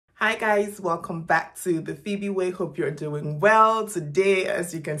Hi guys, welcome back to the Phoebe Way. Hope you're doing well. Today,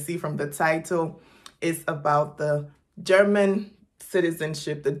 as you can see from the title, is about the German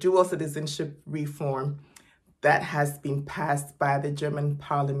citizenship, the dual citizenship reform that has been passed by the German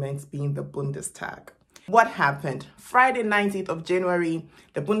parliament, being the Bundestag. What happened? Friday, 19th of January,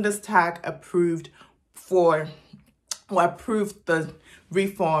 the Bundestag approved the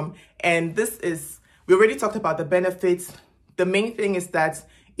reform, and we already talked about the benefits. The main thing is that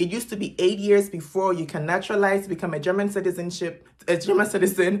it used to be 8 years before you can naturalize, become a German citizen.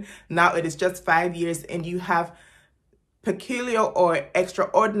 Now it is just 5 years, and you have peculiar or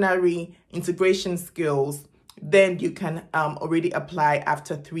extraordinary integration skills. Then you can already apply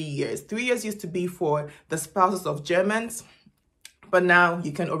after 3 years. 3 years used to be for the spouses of Germans, but now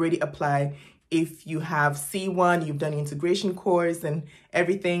you can already apply if you have C1, you've done the integration course and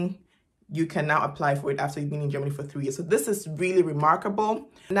everything. You can now apply for it after you've been in Germany for 3 years. So this is really remarkable.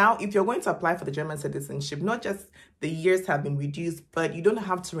 Now, if you're going to apply for the German citizenship, not just the years have been reduced, but you don't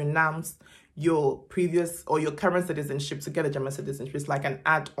have to renounce your previous or your current citizenship to get a German citizenship. It's like an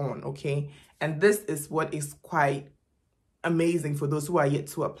add-on, okay? And this is what is quite amazing for those who are yet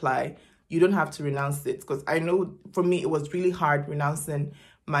to apply. You don't have to renounce it, because I know for me, it was really hard renouncing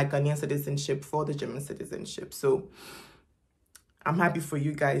my Ghanaian citizenship for the German citizenship. So I'm happy for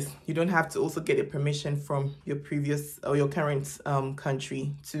you guys. You don't have to also get a permission from your previous or your current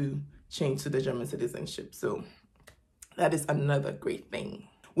country to change to the German citizenship. So that is another great thing.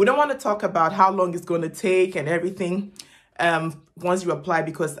 We don't want to talk about how long it's going to take and everything once you apply,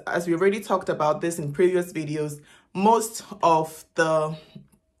 because as we already talked about this in previous videos, most of the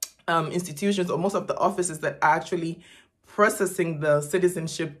institutions or most of the offices that are actually processing the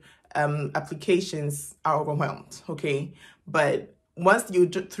citizenship applications are overwhelmed, okay? But once you're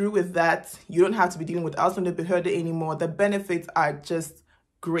through with that, you don't have to be dealing with Ausländerbehörde anymore. The benefits are just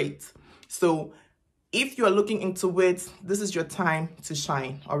great. So if you're looking into it, this is your time to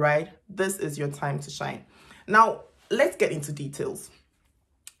shine, all right? This is your time to shine. Now, let's get into details.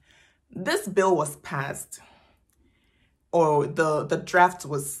 This bill was passed, or the draft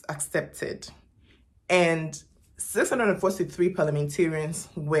was accepted, and 643 parliamentarians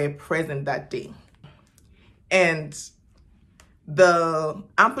were present that day. And the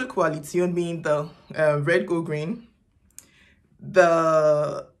Ampel Coalition, being the red, go, green,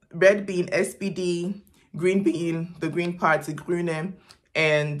 the red being SPD, green being the Green Party, Grüne,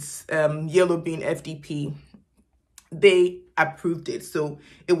 and yellow being FDP, they approved it. So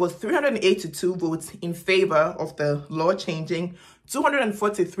it was 382 votes in favor of the law changing,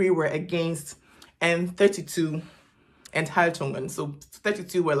 243 were against, and 32 Enthaltungen. So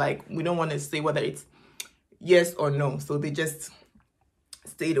 32 were like, we don't want to say whether it's yes or no. So they just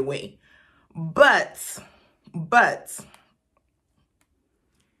stayed away. But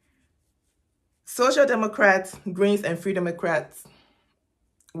Social Democrats, Greens, and Free Democrats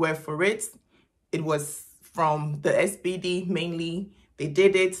were for it. It was from the SPD mainly. They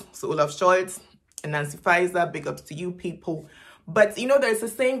did it. So Olaf Scholz and Nancy Faeser, big ups to you people. But you know, there's a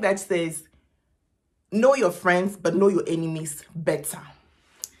saying that says, know your friends, but know your enemies better.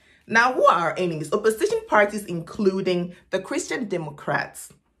 Now, who are our enemies? Opposition parties, including the Christian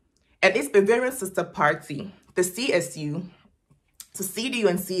Democrats and its Bavarian sister party, the CSU, so CDU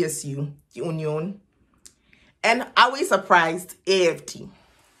and CSU, the Union, and are we surprised, AFD.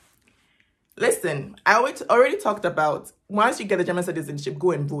 Listen, I already talked about, once you get a German citizenship,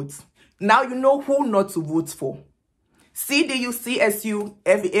 go and vote. Now you know who not to vote for. CDU, CSU,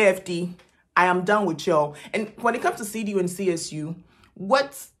 AFD, I am done with y'all. And when it comes to CDU and CSU,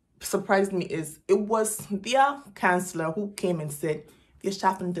 what surprised me is it was their chancellor who came and said, wir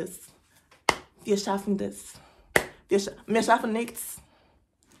schaffen das, wir schaffen das, wir schaffen nichts.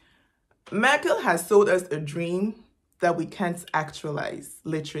 Merkel has sold us a dream that we can't actualize,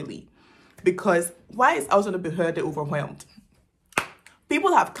 literally. Because why is Ausländerbehörde overwhelmed?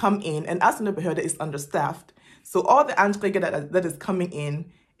 People have come in and Ausländerbehörde is understaffed. So all the Anträge that is coming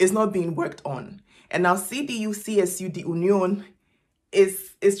in is not being worked on. And now CDU, CSU, the Union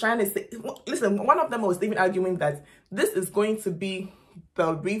is trying to say, listen, one of them was even arguing that this is going to be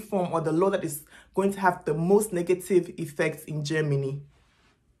the reform or the law that is going to have the most negative effects in Germany.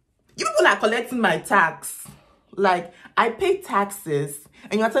 You people are collecting my tax. Like, I pay taxes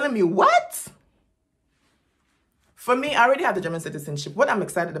and you're telling me what? For me, I already have the German citizenship. What I'm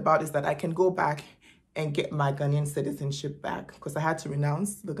excited about is that I can go back and get my Ghanaian citizenship back, because I had to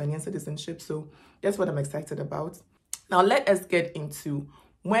renounce the Ghanaian citizenship. So that's what I'm excited about. Now let us get into,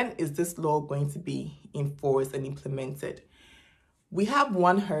 when is this law going to be enforced and implemented? We have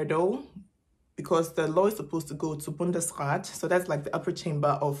one hurdle because the law is supposed to go to Bundesrat, so that's like the upper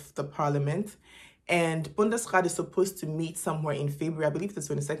chamber of the parliament. And Bundesrat is supposed to meet somewhere in February, I believe it's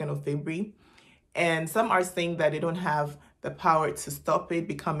the 22nd of February. And some are saying that they don't have the power to stop it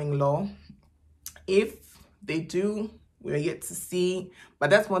becoming law. If they do, we're yet to see. But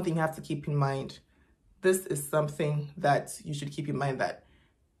that's one thing you have to keep in mind. This is something that you should keep in mind, that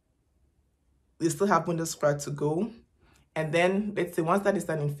we still have Bundesrat to go. And then, let's say, once that is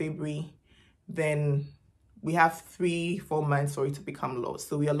done in February, then we have 3-4 months for it to become law.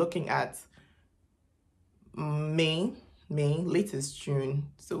 So we are looking at May, latest June.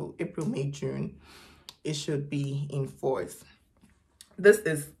 So April, May, June, it should be in force. This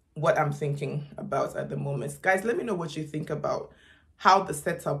is what I'm thinking about at the moment. Guys, let me know what you think about how the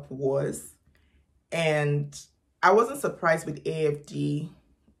setup was. And I wasn't surprised with AFD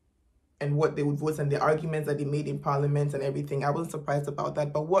and what they would vote and the arguments that they made in parliament and everything. I wasn't surprised about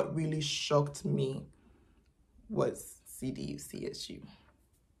that. But what really shocked me was CDU, CSU.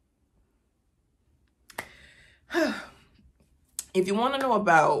 If you want to know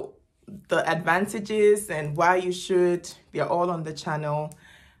about the advantages and why you should, they're all on the channel.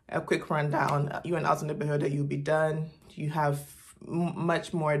 A quick rundown. You and out in the Behörde, you'll be done. You have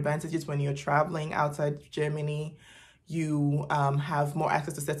much more advantages when you're traveling outside Germany. You have more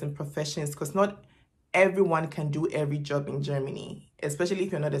access to certain professions, because not everyone can do every job in Germany, especially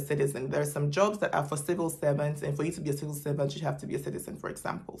if you're not a citizen. There are some jobs that are for civil servants, and for you to be a civil servant, you have to be a citizen, for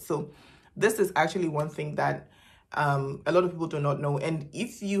example. So this is actually one thing that a lot of people do not know. And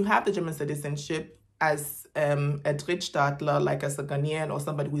if you have the German citizenship as a Drittstaatler, like as a Ghanaian or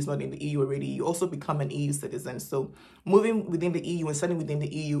somebody who is not in the EU already, you also become an EU citizen. So moving within the EU and studying within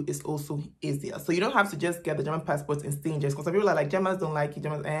the EU is also easier. So you don't have to just get the German passport and stay in Germany. Because some people are like, Germans don't like you.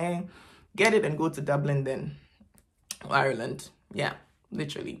 Germans, get it and go to Dublin then. Or Ireland. Yeah,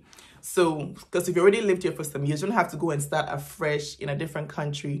 literally. So, because if you already lived here for some years, you don't have to go and start afresh in a different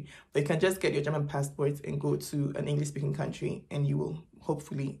country. But you can just get your German passport and go to an English-speaking country, and you will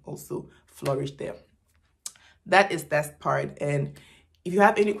hopefully also flourish there. That is that part. And if you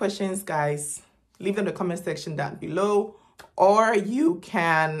have any questions, guys, leave them in the comment section down below, or you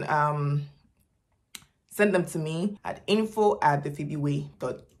can send them to me at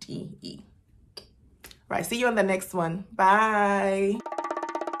info@thephoebeway.de. Right, see you on the next one. Bye.